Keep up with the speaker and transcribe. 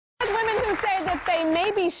who say that they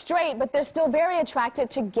may be straight, but they're still very attracted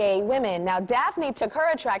to gay women. Now, Daphne took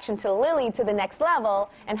her attraction to Lily to the next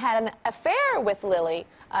level and had an affair with Lily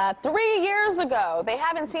 3 years ago. They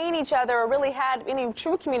haven't seen each other or really had any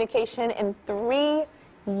true communication in 3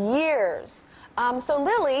 years. So,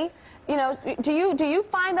 Lily, you know, do you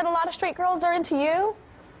find that a lot of straight girls are into you?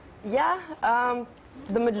 Yeah.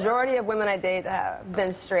 The majority of women I date have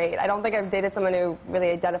been straight. I don't think I've dated someone who really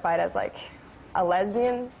identified as, like, a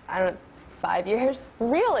lesbian. I don't know, 5 years.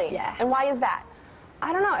 Really? Yeah. And why is that?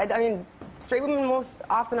 I don't know. I mean, straight women most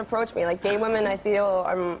often approach me. Like, gay women, I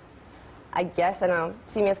feel, I guess, I don't know,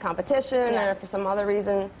 see me as competition or for some other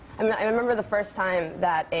reason. I mean, I remember the first time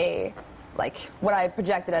that what I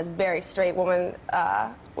projected as very straight woman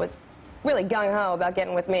was really gung-ho about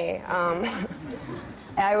getting with me.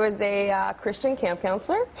 I was a Christian camp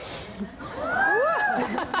counselor,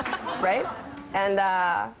 right? And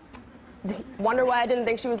wonder why I didn't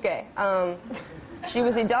think she was gay. She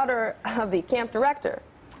was the daughter of the camp director.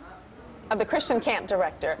 Of the Christian camp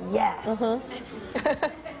director? Yes.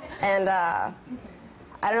 Mm-hmm. And I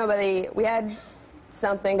don't know, but we had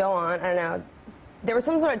something go on. I don't know. There was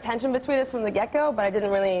some sort of tension between us from the get-go, but I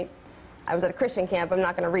was at a Christian camp. I'm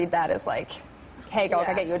not going to read that as like, hey, girl,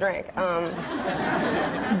 can I get you a drink?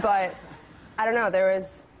 But I don't know,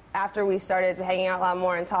 after we started hanging out a lot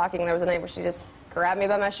more and talking, there was a night where she just grabbed me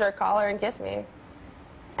by my shirt collar and kissed me.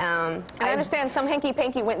 And I understand some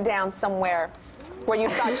hanky-panky went down somewhere where you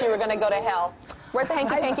thought you were going to go to hell. Where'd the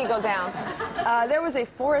hanky-panky go down? There was a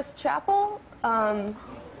forest chapel. I'm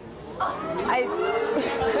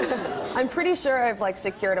pretty sure I've like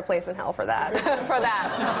secured a place in hell for that. For that.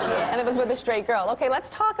 Yeah. And it was with a straight girl. Okay, let's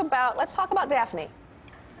talk about Daphne.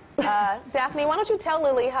 Daphne, why don't you tell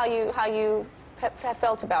Lily how you have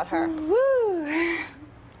felt about her? Woo.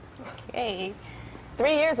 Okay.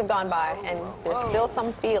 3 years have gone by, and there's still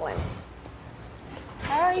some feelings.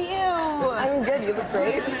 How are you? I'm good. You look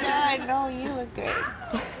great. Yeah, no, you look great.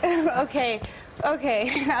 Okay. I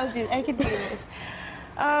can do this.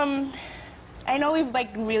 I know we've like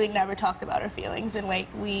really never talked about our feelings, and like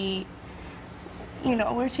we're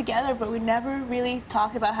together, but we never really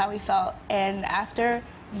talked about how we felt. And after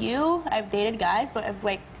you, I've dated guys, but I've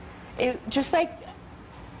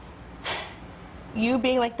you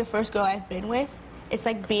being like the first girl I've been with. It's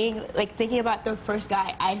like thinking about the first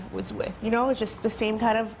guy I was with, you know? It's just the same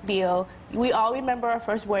kind of deal. We all remember our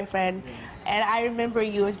first boyfriend, and I remember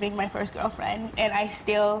you as being my first girlfriend, and I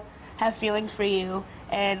still have feelings for you,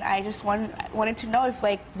 and I just wanted to know if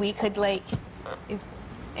like we could if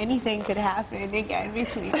anything could happen again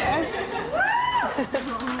between us.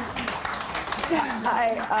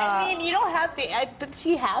 I mean, you don't have to. Did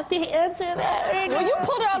she have to answer that right now? Well, you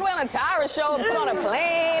pulled her all the way on a Tyra show and put on a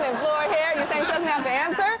plane and flew her here. You saying she doesn't have to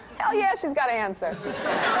answer? Hell yeah, she's got to answer.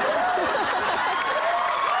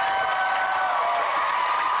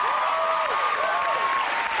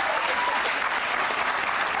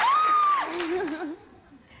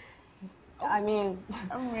 I mean,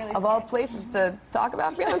 really of all places to talk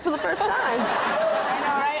about feelings for the first time. I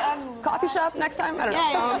know, right? Coffee shop next time? I don't know.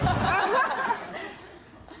 Yeah.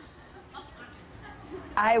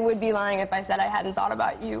 I would be lying if I said I hadn't thought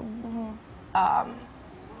about you. Mm-hmm.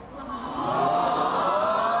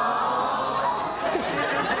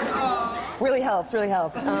 Really helps, really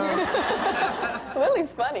helps.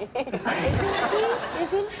 Lily's funny.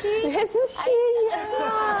 Isn't she? Isn't she?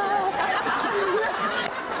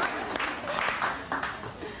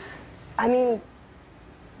 I mean,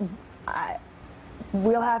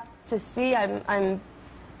 we'll have to see. I mean,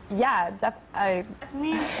 I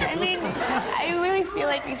really feel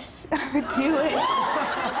like we should do it.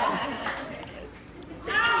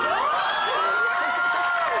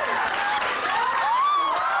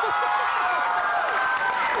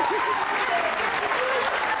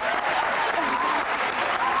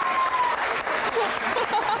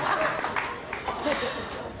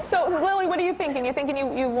 So, Lily, what are you thinking? You thinking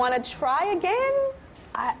you want to try again?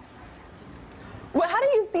 Well, how do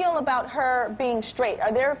you feel about her being straight?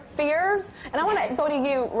 Are there fears? And I want to go to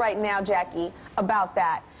you right now, Jackie, about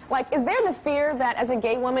that. Like, is there the fear that as a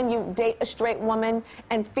gay woman you date a straight woman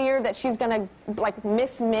and fear that she's going to, like,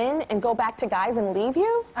 miss men and go back to guys and leave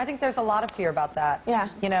you? I think there's a lot of fear about that. Yeah.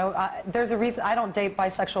 You know, there's a reason I don't date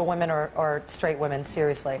bisexual women or straight women,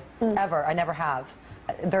 seriously, ever. I never have.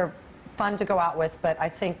 They're fun to go out with, but I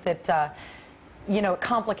think that, you know, it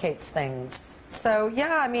complicates things. So,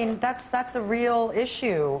 yeah, I mean, that's a real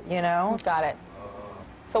issue, you know? Got it.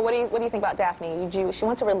 So what do you think about Daphne? She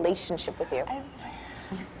wants a relationship with you.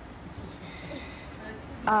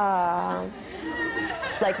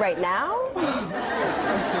 like right now?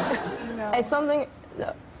 No. It's something.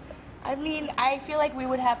 I mean, I feel like we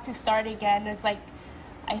would have to start again. It's like,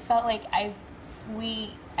 I felt like I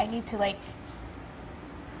need to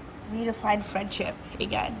find friendship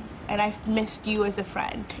again. And I've missed you as a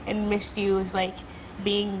friend and missed you as like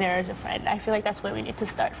being there as a friend. I feel like that's where we need to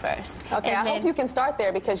start first. Okay, I hope you can start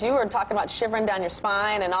there because you were talking about shivering down your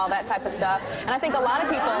spine and all that type of stuff. And I think a lot of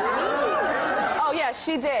people... Oh, yeah,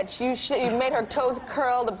 she did. You made her toes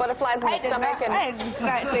curl, the butterflies in the stomach. I did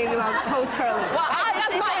not say anything about toes curling. Well,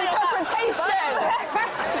 that's my interpretation.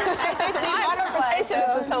 My interpretation is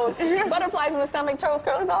the toes. Butterflies in the stomach, toes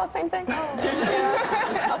curling, it's all the same thing.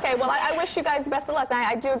 Yeah. Okay, well, I wish you guys the best of luck.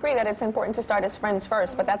 I do agree that it's important to start as friends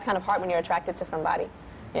first, but that's kind of hard when you're attracted to somebody.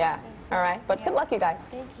 Yeah, all right. But good luck, you guys.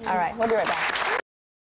 Thank you. All right, we'll be right back.